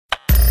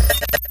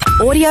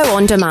Audio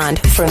on demand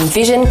from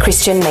Vision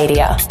Christian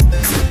Media.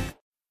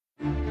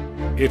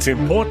 It's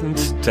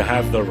important to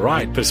have the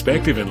right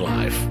perspective in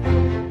life.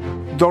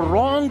 The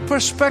wrong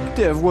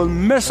perspective will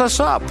mess us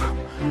up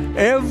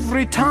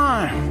every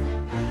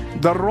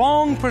time. The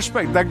wrong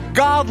perspective, the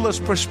godless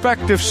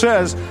perspective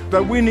says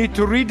that we need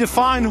to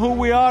redefine who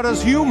we are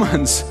as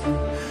humans.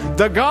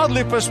 The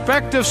godly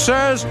perspective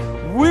says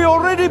we're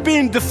already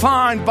being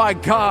defined by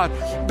God,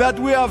 that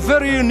we are a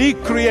very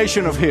unique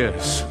creation of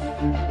His.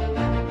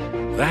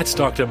 That's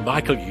Dr.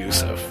 Michael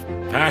Youssef,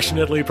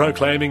 passionately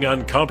proclaiming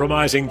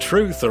uncompromising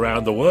truth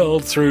around the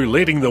world through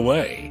Leading the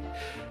Way.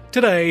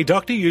 Today,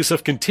 Dr.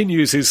 Youssef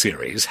continues his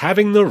series,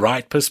 Having the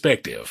Right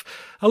Perspective,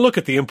 a look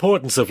at the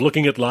importance of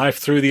looking at life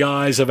through the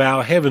eyes of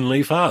our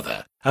Heavenly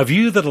Father, a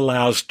view that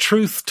allows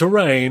truth to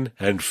reign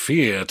and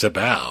fear to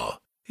bow.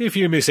 If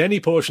you miss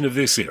any portion of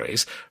this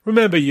series,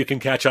 remember you can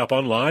catch up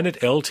online at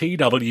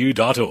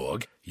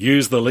ltw.org,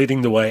 use the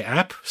Leading the Way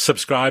app,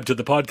 subscribe to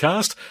the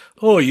podcast,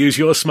 or use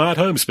your smart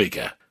home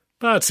speaker.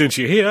 But since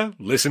you're here,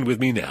 listen with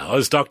me now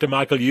as Dr.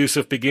 Michael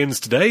Youssef begins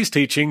today's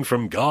teaching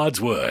from God's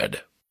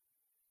Word.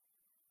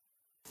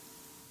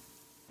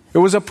 It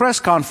was a press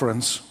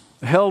conference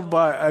held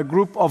by a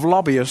group of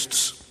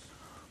lobbyists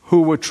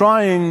who were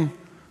trying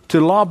to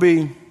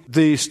lobby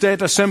the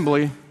state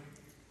assembly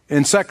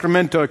in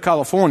Sacramento,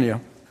 California,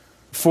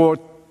 for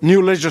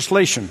new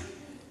legislation.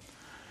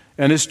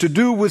 And it's to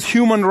do with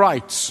human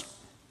rights.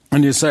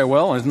 And you say,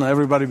 well, isn't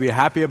everybody be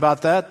happy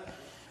about that?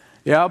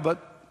 Yeah,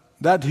 but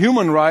that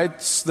human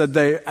rights that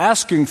they're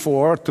asking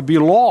for to be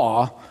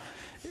law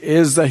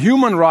is the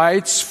human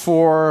rights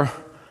for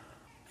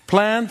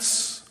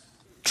plants,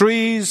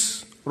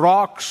 trees,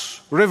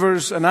 rocks,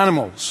 rivers, and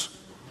animals.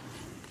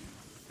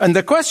 And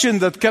the question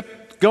that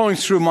kept going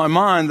through my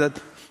mind, that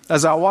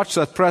as I watched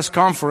that press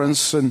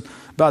conference and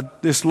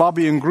about this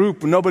lobbying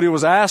group, nobody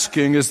was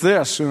asking, is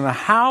this: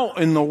 how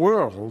in the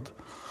world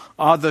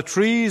are the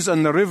trees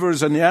and the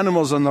rivers and the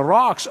animals and the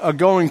rocks are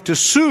going to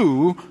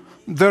sue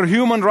their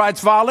human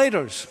rights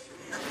violators?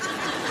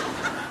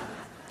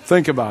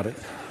 Think about it.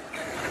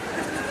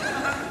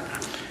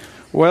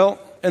 Well,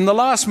 in the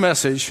last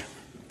message,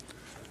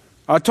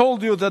 I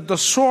told you that the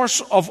source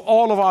of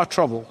all of our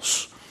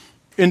troubles,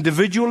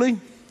 individually,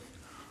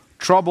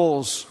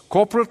 troubles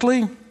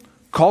corporately,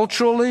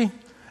 culturally,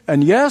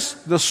 and yes,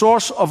 the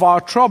source of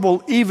our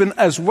trouble even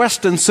as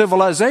Western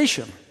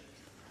civilization,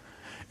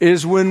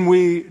 is when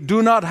we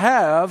do not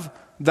have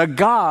the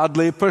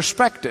godly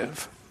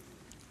perspective.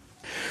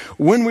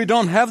 When we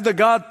don't have the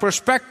God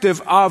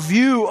perspective, our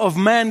view of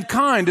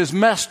mankind is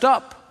messed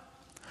up.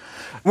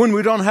 When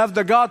we don't have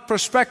the God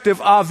perspective,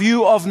 our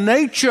view of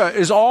nature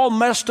is all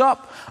messed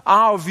up.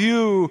 Our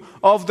view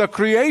of the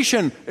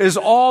creation is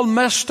all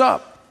messed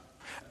up.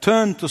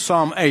 Turn to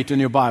Psalm 8 in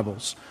your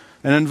Bibles.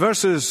 And in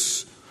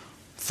verses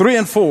 3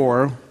 and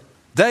 4,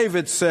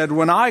 David said,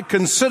 when I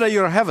consider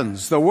your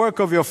heavens, the work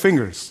of your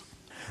fingers,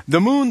 the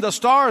moon, the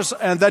stars,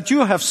 and that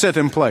you have set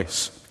in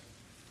place,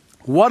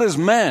 what is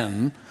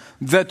man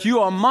that you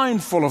are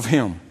mindful of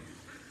him?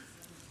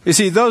 You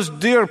see, those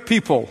dear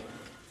people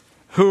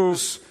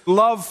whose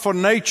love for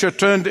nature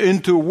turned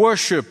into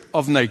worship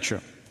of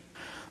nature,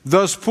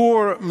 those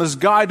poor,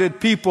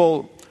 misguided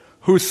people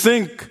who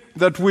think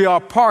that we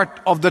are part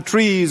of the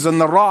trees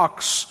and the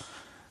rocks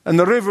and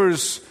the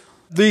rivers,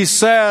 these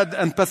sad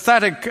and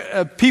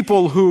pathetic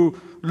people who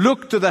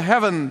look to the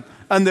heaven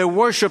and they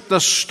worship the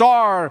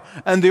star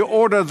and they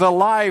order their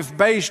life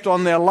based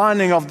on the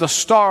aligning of the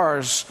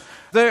stars,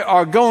 they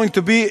are going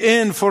to be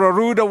in for a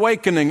rude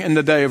awakening in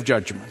the day of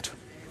judgment.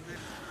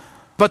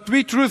 But to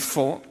be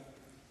truthful,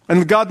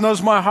 and God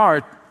knows my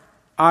heart,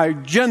 I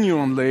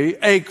genuinely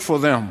ache for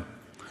them.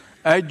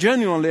 I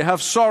genuinely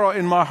have sorrow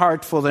in my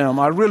heart for them.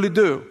 I really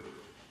do.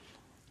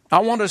 I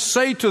want to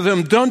say to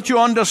them, don't you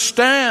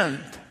understand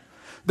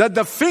that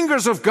the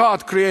fingers of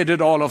God created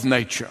all of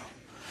nature?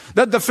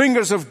 That the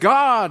fingers of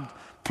God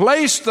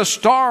placed the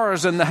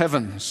stars in the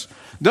heavens?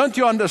 Don't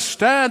you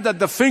understand that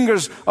the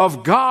fingers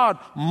of God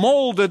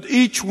molded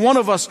each one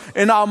of us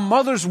in our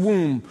mother's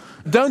womb?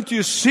 Don't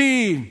you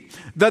see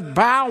that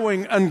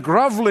bowing and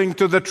groveling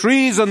to the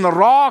trees and the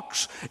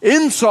rocks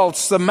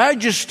insults the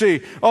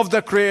majesty of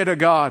the Creator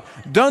God?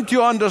 Don't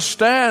you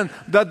understand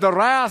that the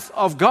wrath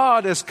of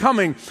God is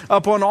coming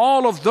upon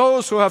all of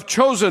those who have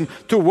chosen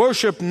to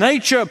worship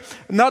nature,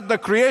 not the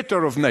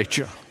Creator of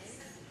nature?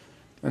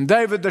 And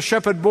David, the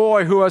shepherd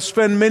boy who has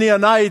spent many a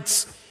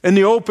nights in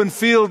the open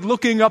field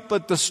looking up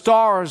at the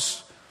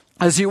stars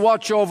as he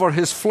watched over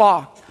his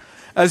flock,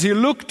 as he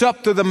looked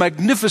up to the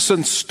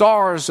magnificent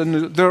stars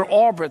and their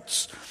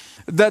orbits,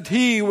 that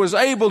he was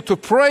able to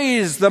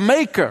praise the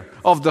maker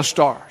of the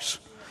stars,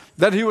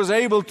 that he was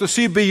able to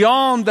see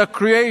beyond the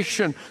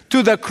creation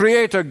to the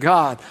Creator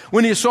God.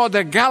 When he saw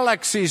the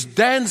galaxies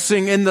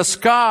dancing in the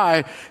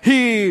sky,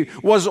 he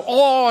was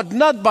awed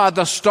not by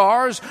the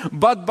stars,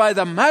 but by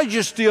the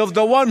majesty of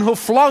the one who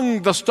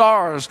flung the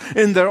stars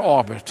in their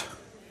orbit.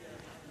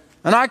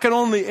 And I can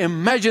only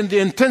imagine the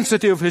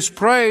intensity of his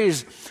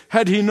praise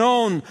had he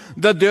known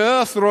that the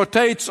earth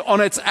rotates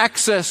on its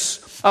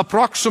axis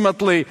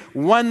approximately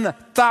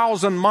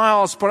 1,000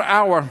 miles per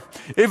hour.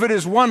 If it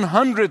is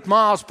 100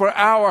 miles per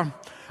hour,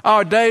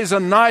 our days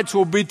and nights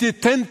will be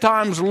 10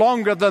 times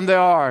longer than they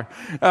are.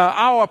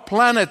 Our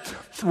planet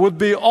would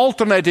be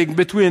alternating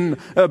between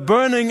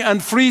burning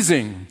and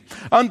freezing.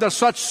 Under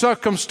such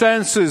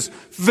circumstances,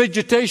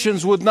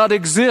 vegetations would not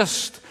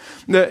exist.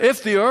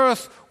 If the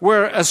earth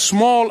were as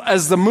small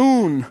as the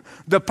moon,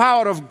 the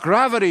power of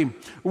gravity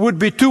would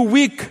be too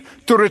weak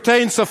to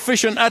retain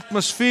sufficient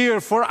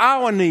atmosphere for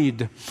our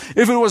need.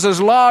 If it was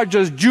as large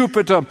as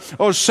Jupiter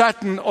or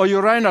Saturn or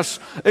Uranus,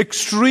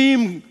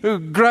 extreme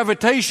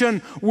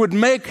gravitation would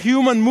make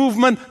human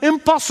movement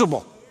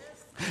impossible.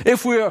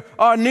 If we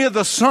are near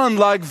the sun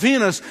like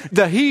Venus,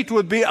 the heat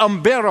would be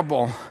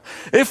unbearable.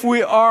 If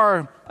we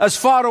are as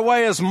far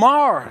away as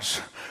Mars,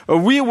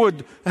 we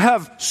would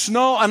have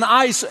snow and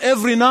ice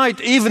every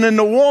night, even in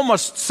the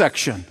warmest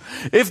section.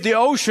 If the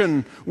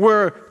ocean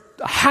were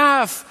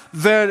half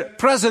their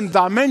present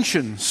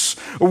dimensions,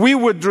 we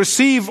would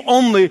receive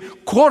only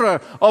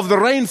quarter of the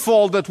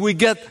rainfall that we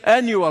get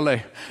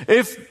annually.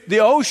 If the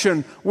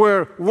ocean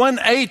were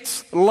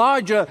 1/8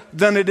 larger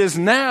than it is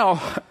now,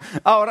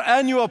 our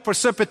annual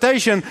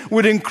precipitation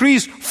would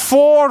increase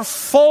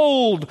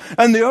 4-fold,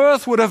 and the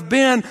earth would have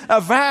been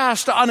a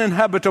vast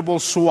uninhabitable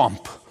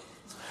swamp.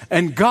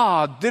 And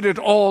God did it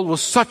all with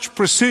such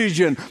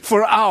precision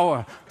for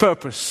our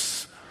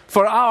purpose,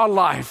 for our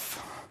life.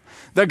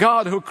 The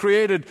God who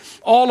created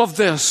all of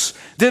this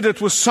did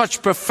it with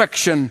such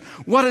perfection.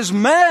 What is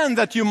man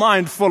that you're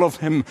mindful of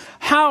him?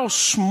 How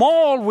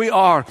small we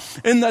are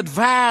in that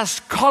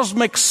vast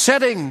cosmic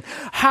setting.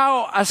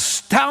 How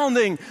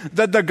astounding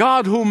that the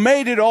God who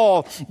made it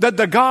all, that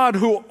the God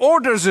who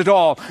orders it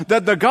all,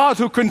 that the God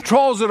who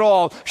controls it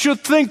all should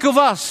think of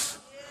us.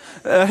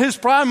 His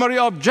primary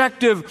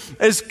objective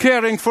is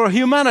caring for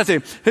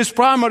humanity. His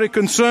primary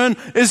concern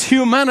is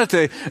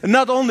humanity.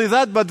 Not only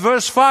that, but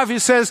verse 5, he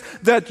says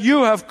that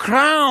you have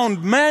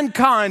crowned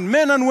mankind,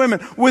 men and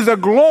women, with a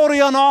glory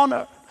and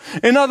honor.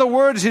 In other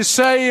words, he's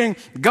saying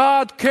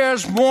God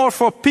cares more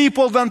for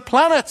people than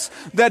planets,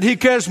 that he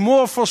cares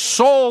more for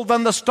soul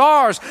than the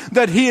stars,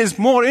 that he is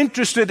more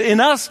interested in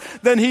us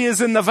than he is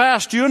in the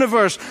vast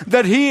universe,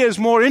 that he is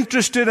more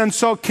interested and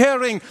so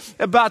caring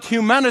about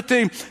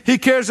humanity. He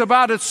cares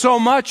about it so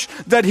much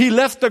that he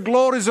left the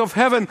glories of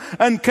heaven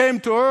and came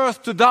to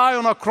earth to die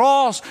on a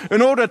cross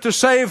in order to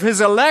save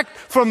his elect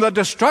from the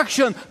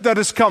destruction that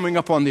is coming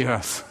upon the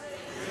earth.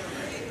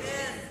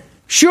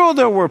 Sure,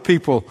 there were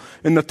people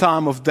in the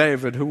time of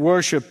David who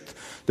worshipped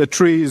the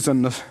trees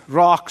and the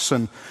rocks,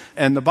 and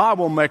the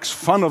Bible makes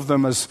fun of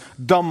them as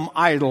dumb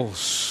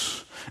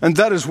idols. And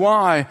that is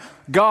why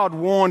God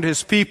warned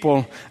his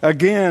people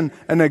again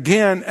and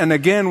again and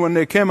again when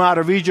they came out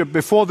of Egypt,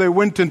 before they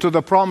went into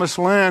the promised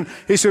land.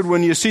 He said,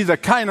 when you see the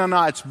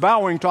Canaanites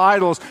bowing to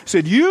idols, he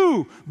said,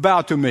 you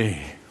bow to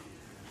me.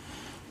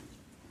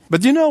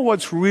 But you know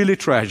what's really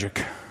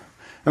tragic?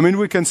 I mean,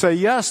 we can say,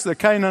 yes, the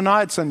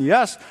Canaanites, and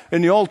yes,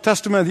 in the Old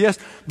Testament, yes.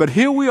 But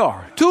here we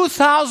are,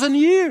 2,000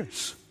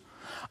 years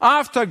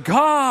after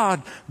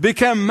God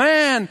became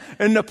man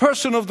in the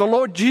person of the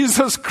Lord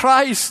Jesus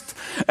Christ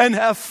and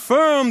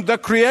affirmed the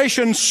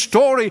creation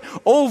story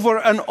over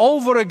and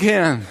over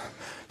again.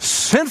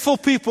 Sinful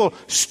people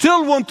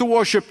still want to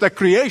worship the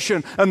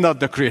creation and not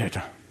the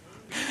Creator.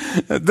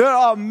 There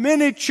are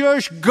many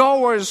church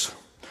goers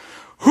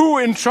who,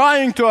 in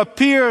trying to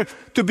appear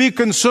to be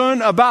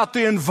concerned about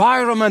the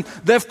environment,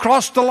 they've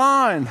crossed the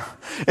line.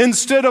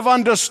 Instead of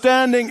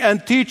understanding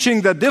and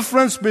teaching the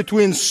difference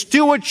between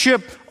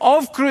stewardship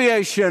of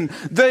creation,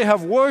 they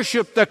have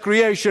worshipped the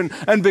creation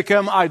and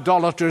become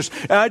idolaters.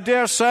 And I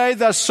dare say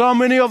there's so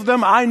many of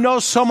them, I know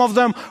some of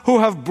them, who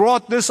have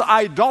brought this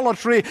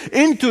idolatry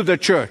into the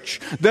church.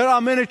 There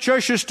are many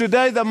churches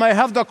today that may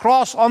have the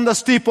cross on the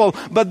steeple,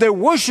 but they're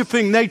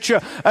worshiping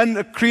nature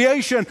and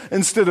creation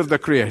instead of the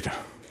Creator.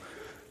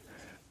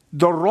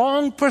 The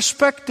wrong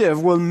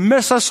perspective will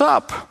mess us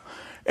up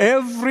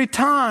every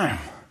time.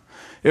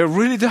 It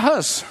really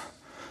does.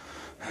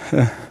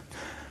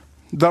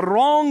 The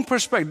wrong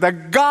perspective, the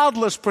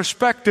godless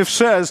perspective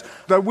says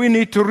that we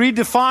need to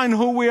redefine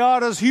who we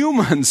are as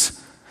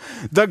humans.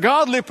 The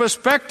godly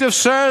perspective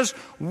says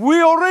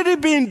we're already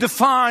being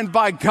defined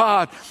by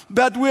God,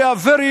 that we are a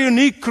very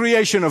unique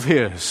creation of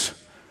His.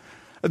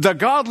 The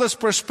godless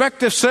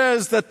perspective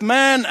says that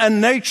man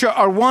and nature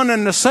are one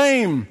and the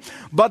same.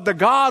 But the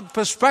God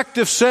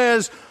perspective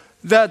says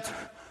that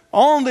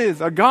only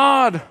the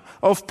God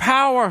of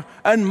power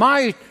and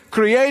might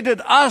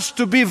created us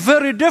to be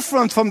very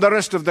different from the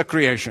rest of the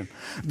creation.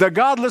 The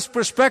godless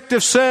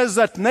perspective says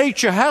that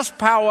nature has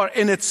power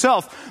in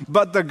itself,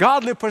 but the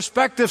godly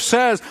perspective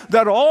says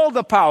that all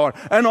the power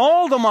and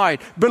all the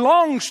might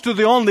belongs to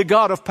the only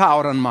God of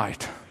power and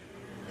might.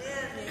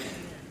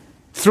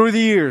 Through the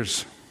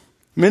years,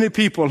 many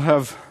people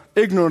have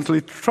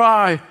ignorantly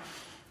tried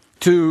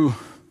to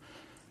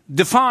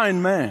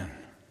define man,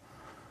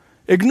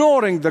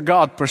 ignoring the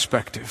God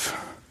perspective.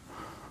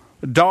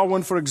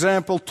 Darwin, for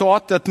example,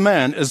 taught that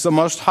man is the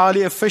most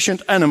highly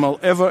efficient animal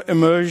ever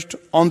emerged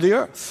on the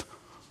earth.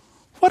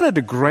 What a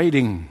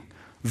degrading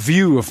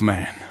view of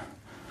man.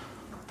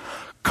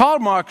 Karl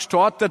Marx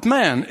taught that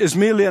man is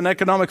merely an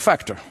economic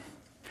factor.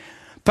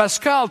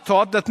 Pascal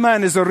taught that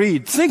man is a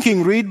reed,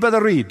 thinking reed, but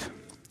a reed.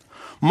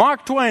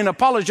 Mark Twain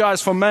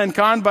apologized for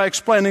mankind by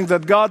explaining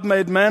that God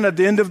made man at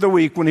the end of the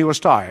week when he was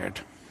tired.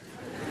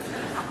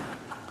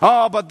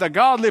 But the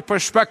godly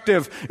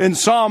perspective in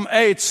Psalm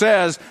 8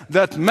 says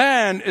that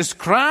man is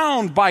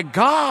crowned by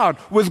God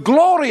with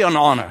glory and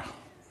honor.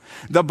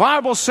 The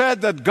Bible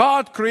said that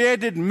God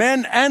created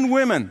men and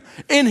women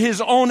in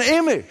His own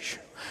image.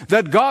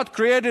 That God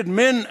created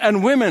men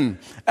and women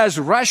as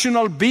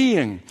rational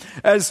beings,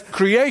 as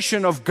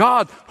creation of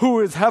God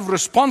who have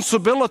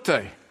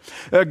responsibility.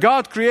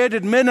 God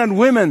created men and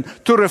women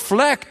to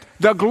reflect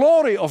the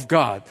glory of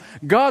God.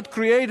 God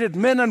created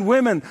men and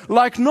women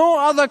like no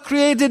other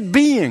created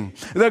being.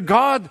 That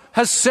God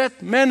has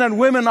set men and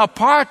women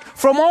apart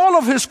from all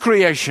of His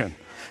creation.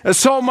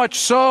 So much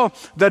so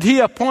that He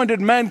appointed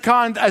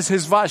mankind as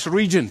His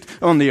vice-regent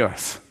on the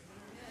earth.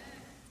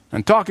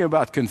 And talking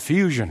about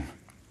confusion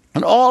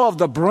and all of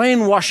the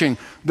brainwashing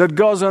that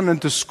goes on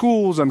into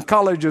schools and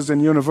colleges and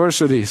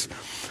universities.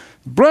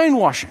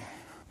 Brainwashing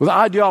with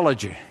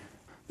ideology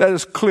that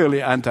is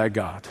clearly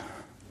anti-God.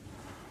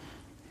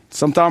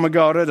 Some time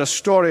ago I read a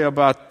story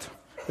about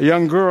a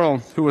young girl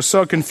who was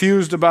so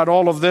confused about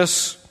all of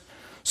this.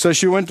 So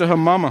she went to her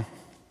mama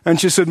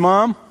and she said,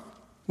 "Mom,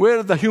 where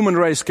did the human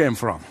race came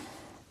from?"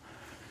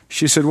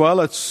 She said, "Well,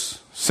 it's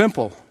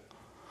simple.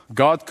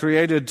 God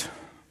created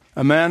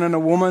a man and a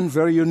woman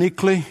very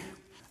uniquely,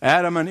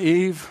 Adam and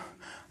Eve,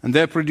 and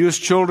they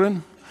produced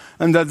children,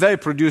 and that they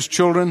produced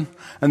children,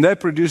 and they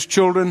produced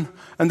children,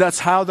 and that's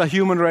how the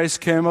human race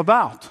came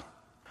about."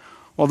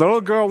 Well, the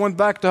little girl went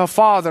back to her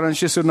father and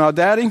she said, "Now,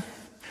 Daddy,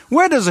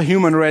 where does the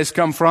human race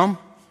come from?"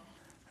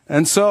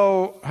 And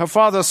so her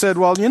father said,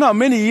 "Well,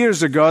 many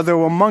years ago there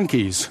were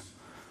monkeys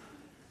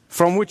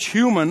from which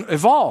human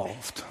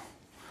evolved."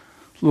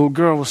 The little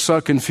girl was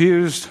so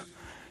confused.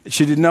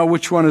 She didn't know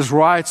which one is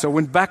right, so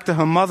went back to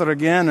her mother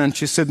again and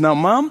she said, "Now,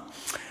 Mom,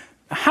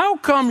 how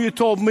come you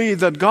told me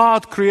that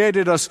God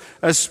created us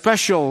as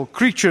special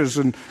creatures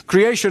and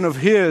creation of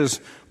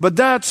His, but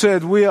Dad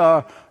said we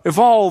are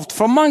evolved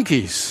from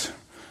monkeys?"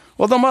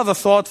 Well, the mother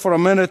thought for a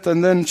minute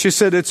and then she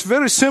said, "It's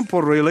very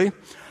simple, really.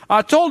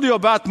 I told you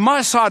about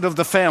my side of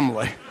the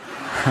family.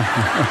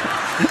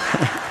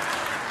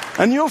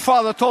 And your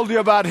father told you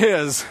about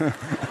his."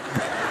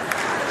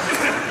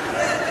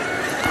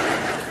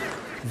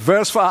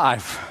 Verse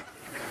 5.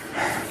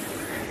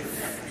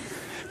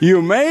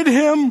 "You made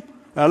him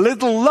a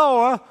little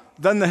lower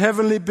than the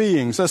heavenly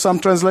beings." As some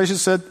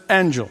translations said,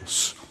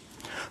 angels.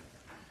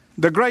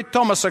 The great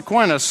Thomas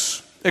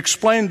Aquinas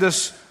explained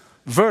this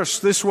verse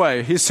this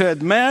way. He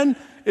said, "Man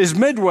is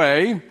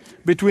midway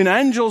between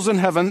angels in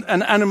heaven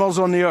and animals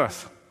on the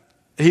earth."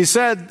 He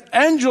said,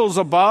 angels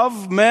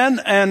above men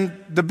and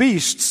the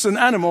beasts and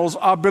animals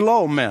are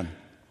below men.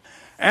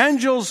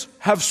 Angels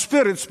have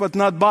spirits but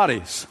not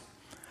bodies.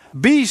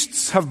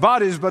 Beasts have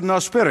bodies but no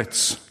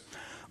spirits.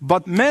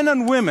 But men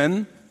and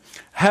women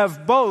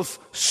have both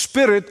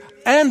spirit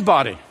and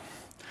body.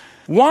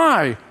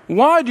 Why?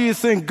 Why do you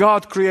think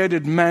God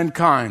created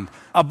mankind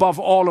above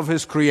all of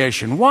His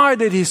creation? Why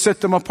did He set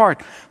them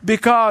apart?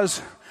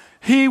 Because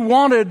He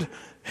wanted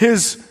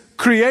His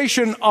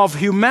creation of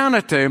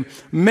humanity,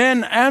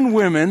 men and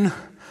women,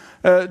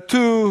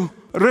 to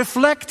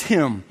reflect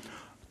Him,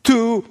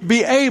 to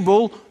be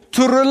able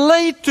to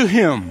relate to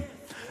Him.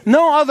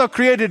 No other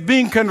created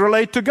being can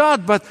relate to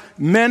God, but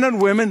men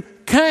and women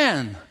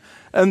can.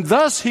 And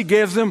thus He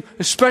gave them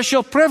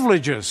special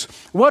privileges.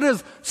 What are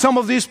some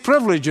of these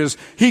privileges?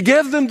 He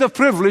gave them the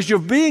privilege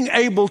of being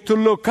able to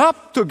look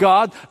up to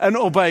God and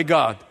obey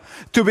God.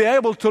 To be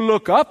able to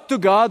look up to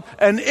God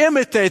and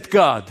imitate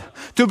God.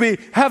 To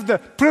have the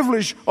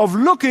privilege of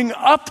looking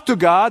up to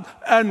God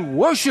and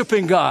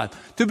worshiping God.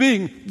 To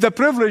be the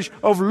privilege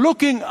of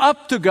looking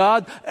up to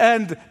God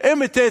and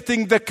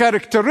imitating the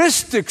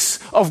characteristics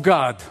of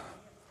God.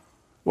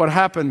 What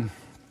happened?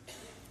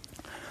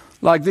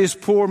 Like these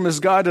poor,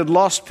 misguided,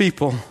 lost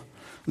people,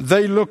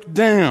 they look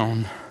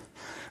down.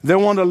 They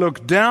want to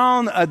look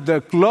down at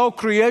the low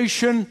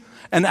creation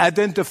and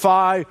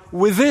identify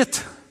with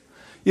it.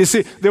 You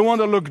see, they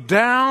want to look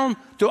down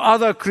to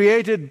other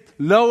created,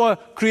 lower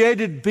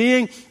created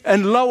being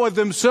and lower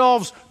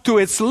themselves to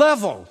its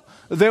level.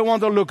 They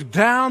want to look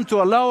down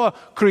to a lower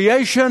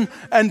creation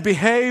and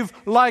behave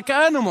like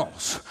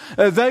animals.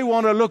 They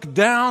want to look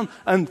down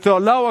and to a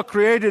lower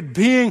created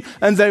being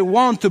and they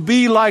want to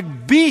be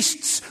like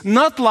beasts,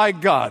 not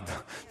like God.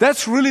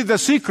 That's really the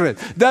secret.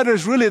 That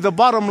is really the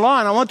bottom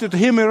line. I want you to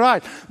hear me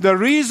right. The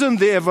reason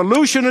the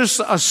evolutionists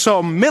are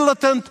so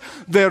militant,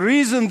 the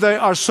reason they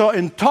are so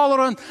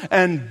intolerant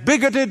and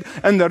bigoted,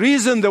 and the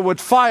reason they would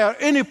fire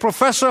any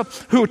professor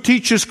who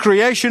teaches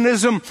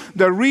creationism,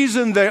 the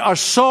reason they are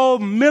so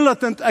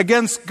militant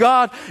against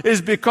God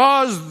is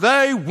because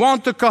they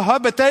want to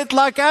cohabitate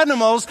like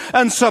animals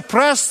and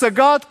suppress the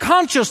God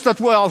conscience that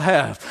we all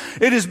have.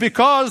 It is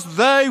because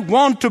they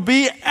want to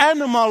be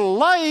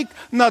animal-like,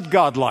 not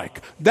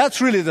God-like.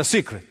 That's really the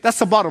secret. That's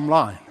the bottom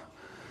line.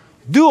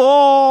 Do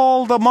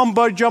all the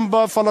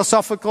mumbo-jumbo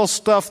philosophical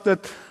stuff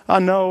that I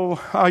know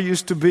I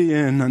used to be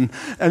in,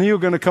 and you're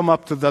going to come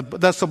up to that.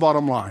 But that's the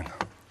bottom line.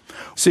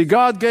 See,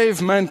 God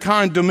gave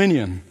mankind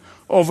dominion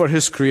over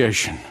his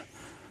creation.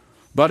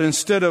 But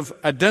instead of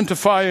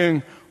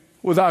identifying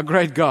with our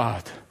great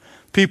God,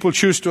 people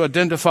choose to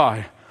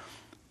identify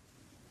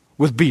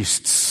with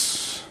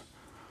beasts.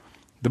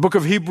 The book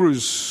of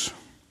Hebrews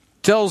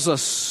tells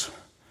us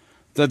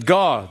that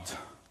God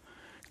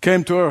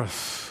came to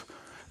earth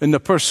in the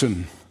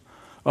person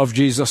of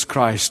Jesus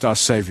Christ, our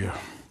Savior.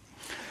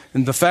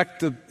 And the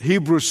fact that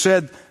Hebrews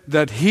said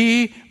that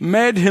he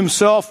made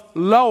himself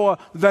lower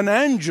than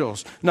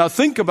angels. Now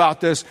think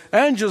about this.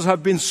 Angels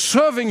have been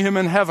serving him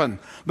in heaven,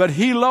 but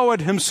he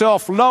lowered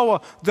himself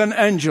lower than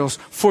angels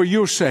for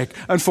your sake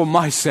and for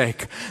my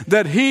sake.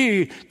 That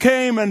he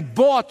came and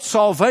bought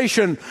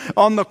salvation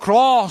on the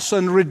cross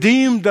and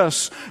redeemed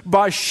us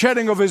by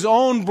shedding of his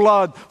own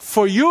blood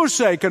for your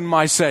sake and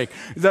my sake.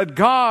 That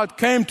God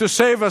came to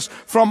save us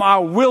from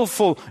our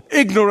willful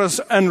ignorance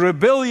and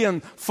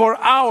rebellion for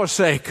our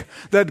sake.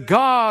 That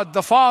God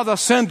the Father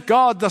sent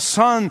God the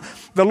Son,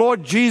 the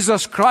Lord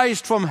Jesus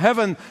Christ from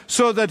heaven,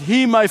 so that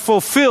he may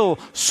fulfill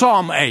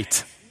Psalm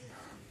 8.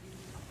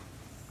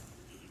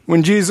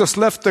 When Jesus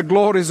left the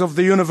glories of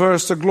the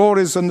universe, the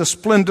glories and the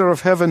splendor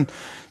of heaven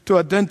to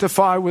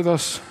identify with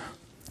us,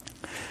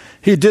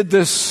 he did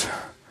this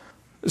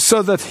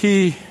so that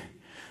he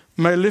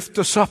may lift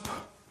us up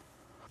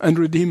and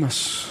redeem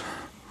us.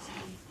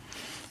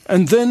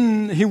 And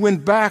then he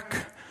went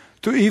back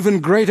to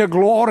even greater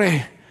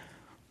glory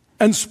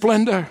and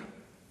splendor.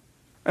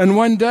 And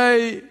one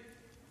day,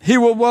 he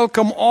will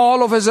welcome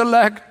all of his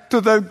elect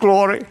to that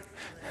glory.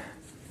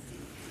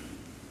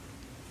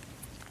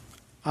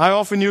 I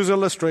often use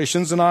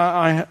illustrations, and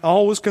I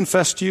always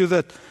confess to you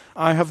that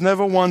I have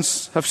never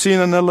once have seen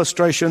an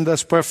illustration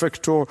that's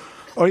perfect or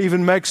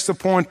even makes the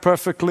point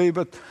perfectly,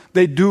 but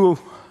they do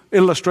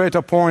illustrate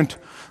a point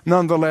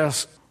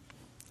nonetheless.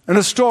 And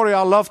a story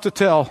I love to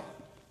tell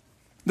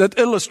that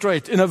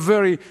illustrates in a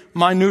very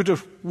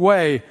minute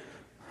way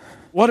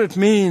what it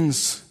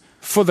means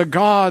for the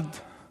God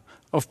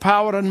of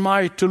power and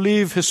might to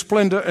leave his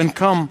splendor and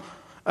come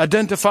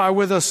identify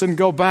with us and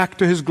go back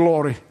to his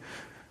glory.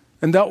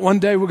 And that one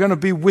day we're going to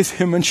be with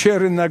him and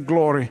share in that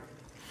glory.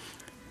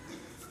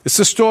 It's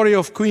the story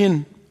of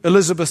Queen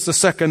Elizabeth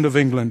II of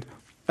England.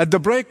 At the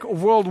break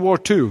of World War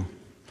II,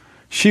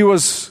 she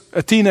was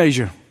a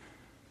teenager.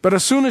 But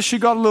as soon as she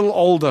got a little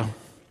older,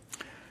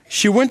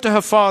 she went to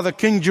her father,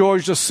 King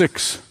George VI,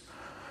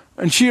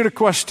 and she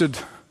requested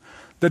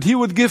that he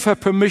would give her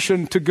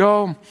permission to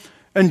go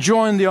and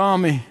join the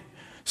army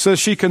so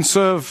she can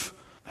serve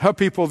her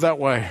people that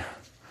way.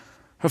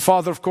 Her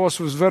father, of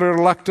course, was very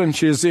reluctant.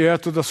 She is the heir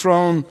to the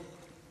throne.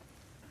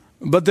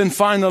 But then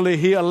finally,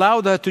 he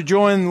allowed her to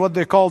join what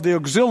they call the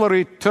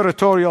Auxiliary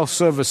Territorial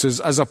Services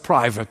as a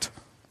private.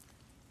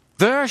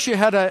 There she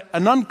had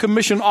an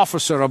uncommissioned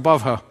officer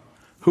above her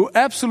who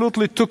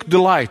absolutely took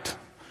delight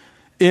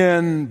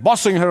in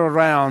bossing her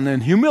around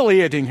and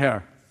humiliating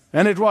her.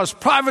 And it was,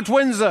 Private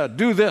Windsor,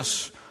 do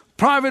this.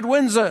 Private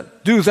Windsor,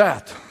 do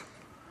that.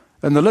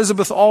 And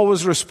Elizabeth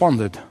always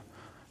responded,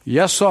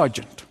 yes,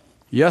 Sergeant.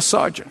 Yes,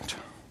 Sergeant.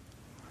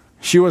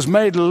 She was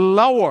made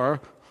lower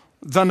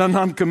than an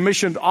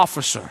uncommissioned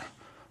officer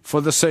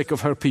for the sake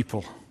of her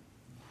people.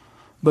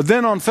 But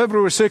then on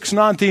February 6,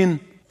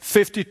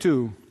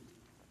 1952,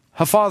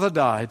 her father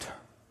died.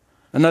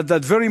 And at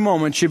that very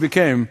moment, she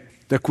became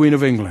the Queen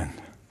of England.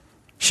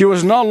 She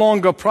was no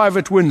longer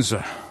Private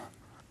Windsor.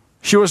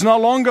 She was no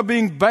longer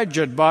being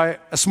badgered by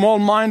a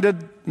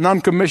small-minded,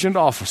 non-commissioned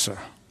officer.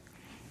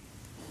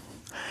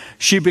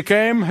 She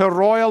became Her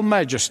Royal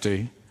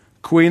Majesty,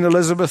 Queen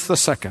Elizabeth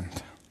II.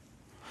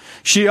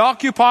 She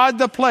occupied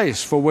the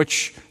place for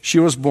which she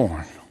was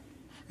born.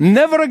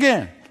 Never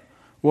again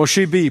will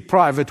she be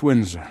Private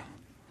Windsor.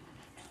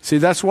 See,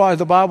 that's why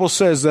the Bible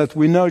says that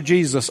we know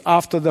Jesus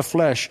after the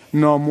flesh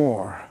no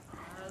more.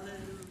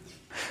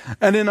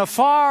 And in a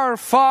far,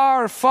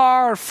 far,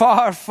 far,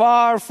 far,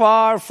 far,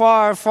 far,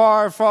 far,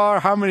 far, far,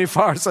 how many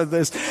fars are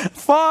this?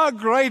 Far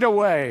greater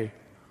way,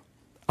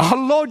 our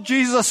Lord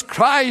Jesus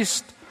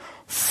Christ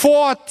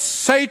fought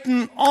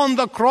Satan on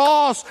the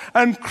cross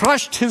and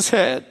crushed his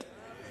head.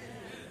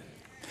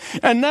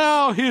 And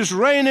now he's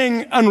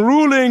reigning and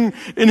ruling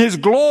in his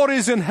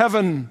glories in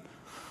heaven,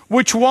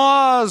 which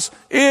was,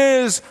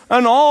 is,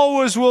 and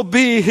always will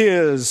be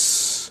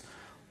his.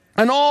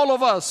 And all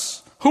of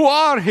us who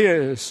are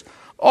his,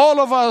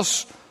 all of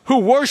us who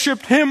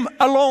worshiped him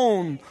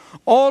alone,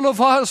 all of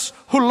us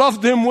who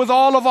loved him with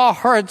all of our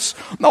hearts,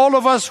 all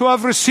of us who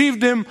have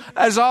received him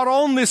as our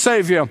only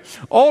Savior,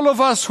 all of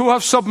us who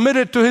have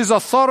submitted to his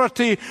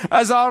authority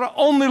as our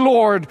only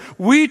Lord,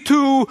 we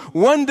too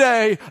one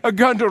day are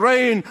going to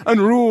reign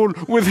and rule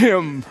with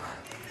him.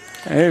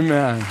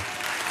 Amen.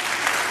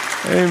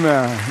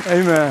 Amen.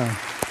 Amen.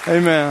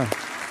 Amen.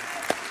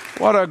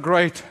 What a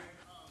great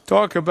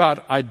talk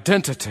about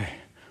identity.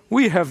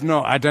 We have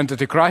no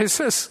identity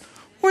crisis.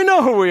 We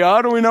know who we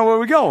are and we know where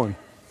we're going.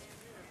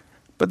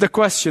 But the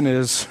question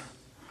is,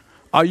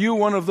 are you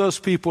one of those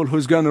people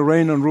who's going to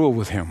reign and rule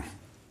with him?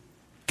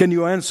 Can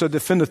you answer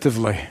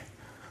definitively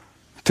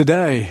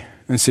today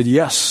and say,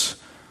 yes,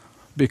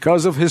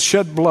 because of his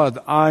shed blood,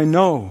 I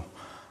know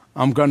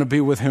I'm going to be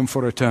with him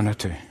for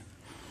eternity.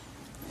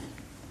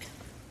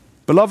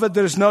 Beloved,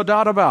 there's no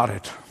doubt about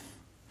it.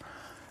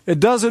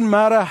 It doesn't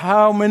matter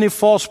how many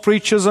false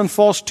preachers and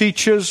false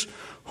teachers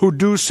who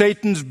do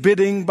Satan's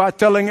bidding by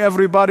telling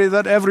everybody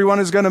that everyone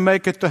is going to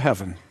make it to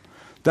heaven.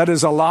 That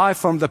is a lie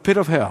from the pit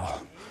of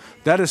hell.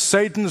 That is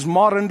Satan's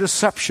modern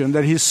deception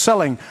that he's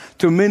selling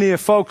to many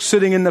folks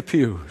sitting in the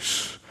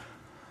pews.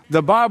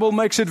 The Bible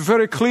makes it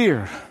very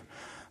clear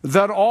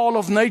that all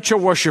of nature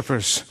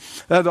worshipers,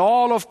 that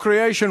all of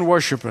creation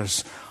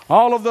worshipers,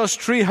 all of those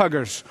tree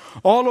huggers,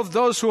 all of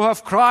those who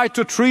have cried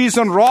to trees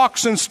and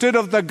rocks instead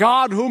of the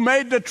God who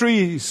made the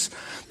trees,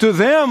 to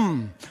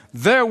them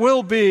there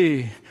will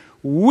be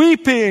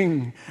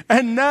weeping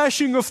and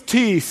gnashing of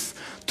teeth.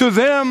 To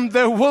them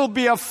there will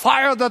be a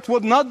fire that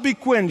will not be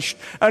quenched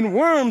and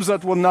worms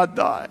that will not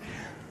die.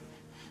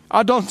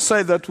 I don't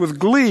say that with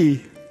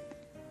glee.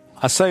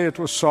 I say it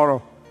with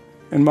sorrow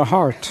in my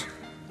heart.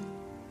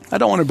 I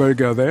don't want to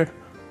go there,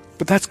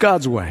 but that's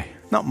God's way,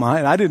 not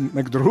mine. I didn't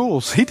make the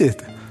rules. He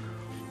did.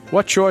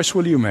 What choice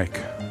will you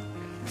make?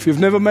 If you've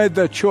never made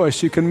that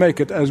choice, you can make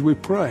it as we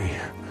pray.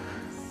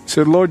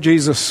 Say, Lord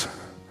Jesus,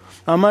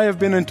 I may have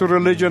been into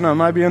religion, I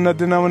might be in a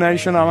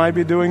denomination, I might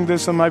be doing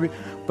this,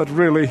 but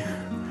really,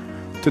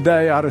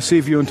 today I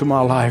receive you into my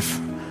life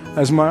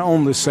as my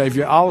only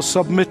Savior. I'll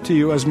submit to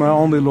you as my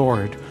only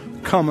Lord.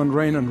 Come and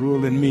reign and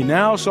rule in me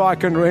now so I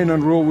can reign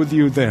and rule with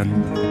you then.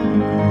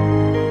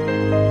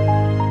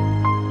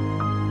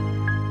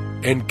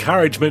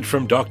 Encouragement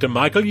from Dr.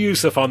 Michael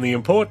Youssef on the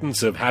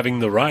importance of having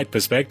the right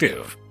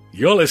perspective.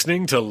 You're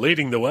listening to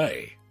Leading the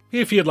Way.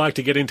 If you'd like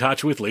to get in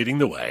touch with Leading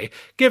the Way,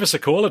 give us a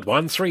call at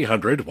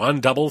 1300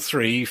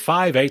 133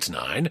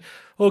 589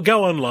 or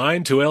go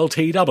online to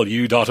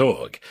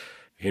ltw.org.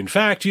 In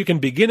fact, you can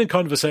begin a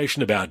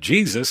conversation about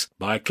Jesus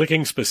by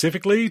clicking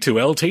specifically to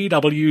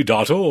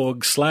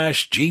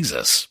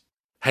ltw.org/Jesus.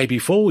 Hey,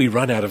 before we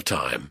run out of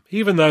time,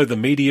 even though the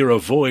media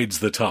avoids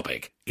the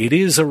topic, it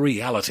is a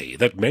reality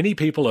that many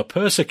people are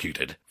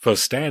persecuted for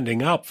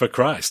standing up for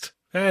Christ.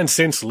 And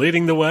since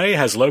Leading the Way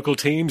has local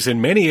teams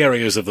in many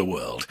areas of the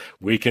world,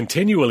 we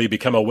continually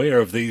become aware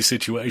of these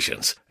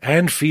situations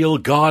and feel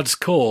God's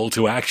call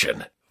to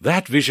action.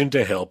 That vision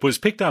to help was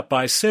picked up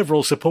by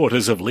several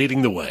supporters of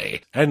Leading the Way,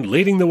 and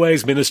Leading the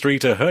Way's ministry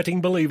to hurting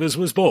believers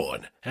was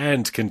born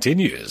and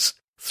continues.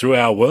 Through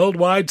our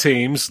worldwide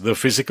teams, the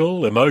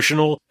physical,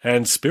 emotional,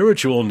 and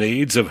spiritual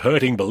needs of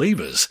hurting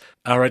believers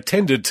are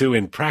attended to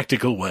in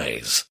practical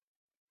ways.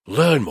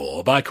 Learn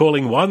more by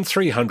calling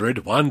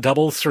 1300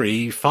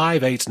 133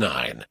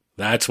 589.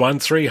 That's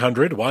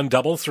 1300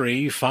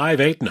 133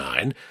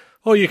 589.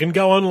 Or you can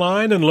go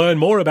online and learn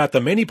more about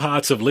the many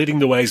parts of Leading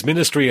the Way's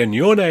ministry in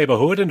your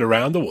neighborhood and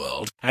around the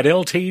world at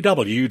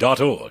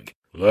ltw.org.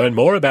 Learn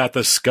more about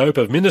the scope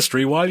of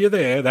ministry while you're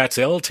there. That's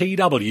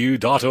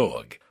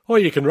ltw.org. Or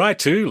you can write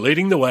to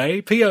Leading the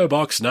Way, P.O.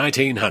 Box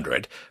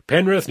 1900,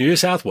 Penrith, New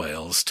South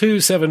Wales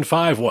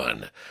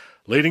 2751.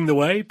 Leading the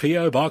Way,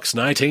 P.O. Box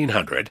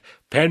 1900,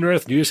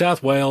 Penrith, New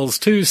South Wales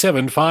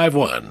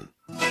 2751.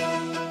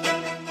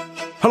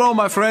 Hello,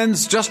 my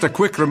friends. Just a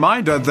quick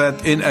reminder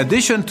that in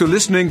addition to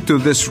listening to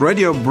this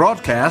radio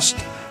broadcast,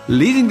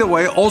 Leading the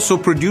Way also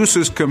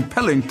produces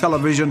compelling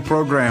television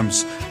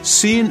programs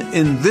seen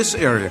in this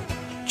area.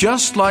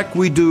 Just like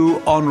we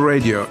do on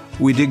radio,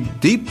 we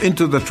dig deep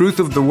into the truth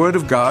of the Word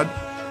of God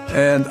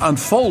and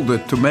unfold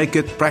it to make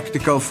it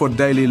practical for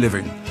daily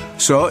living.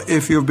 So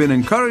if you've been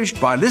encouraged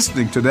by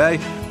listening today,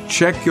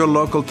 check your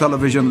local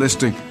television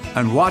listing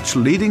and watch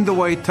Leading the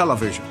Way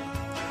television.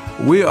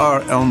 We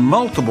are on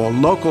multiple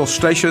local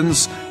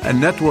stations and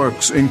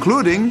networks,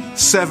 including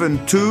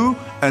 7-2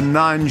 and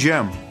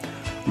 9GEM.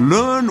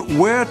 Learn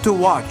where to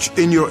watch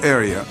in your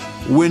area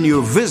when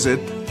you visit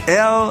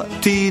ltw.org.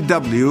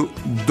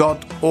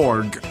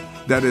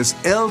 That is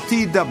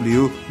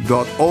ltw.org.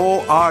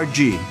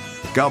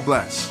 God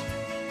bless.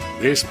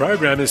 This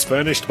program is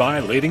furnished by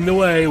Leading the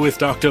Way with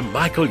Dr.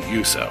 Michael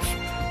Youssef,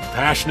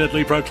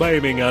 passionately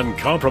proclaiming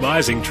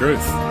uncompromising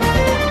truth.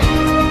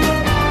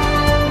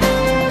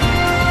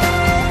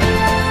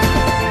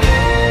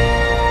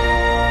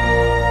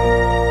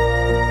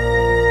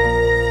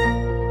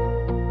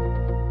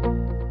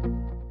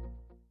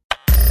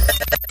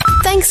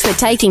 Thanks for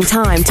taking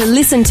time to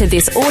listen to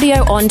this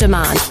audio on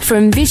demand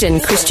from Vision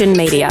Christian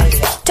Media.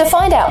 To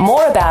find out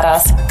more about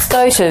us,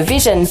 go to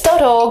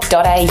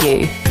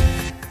vision.org.au.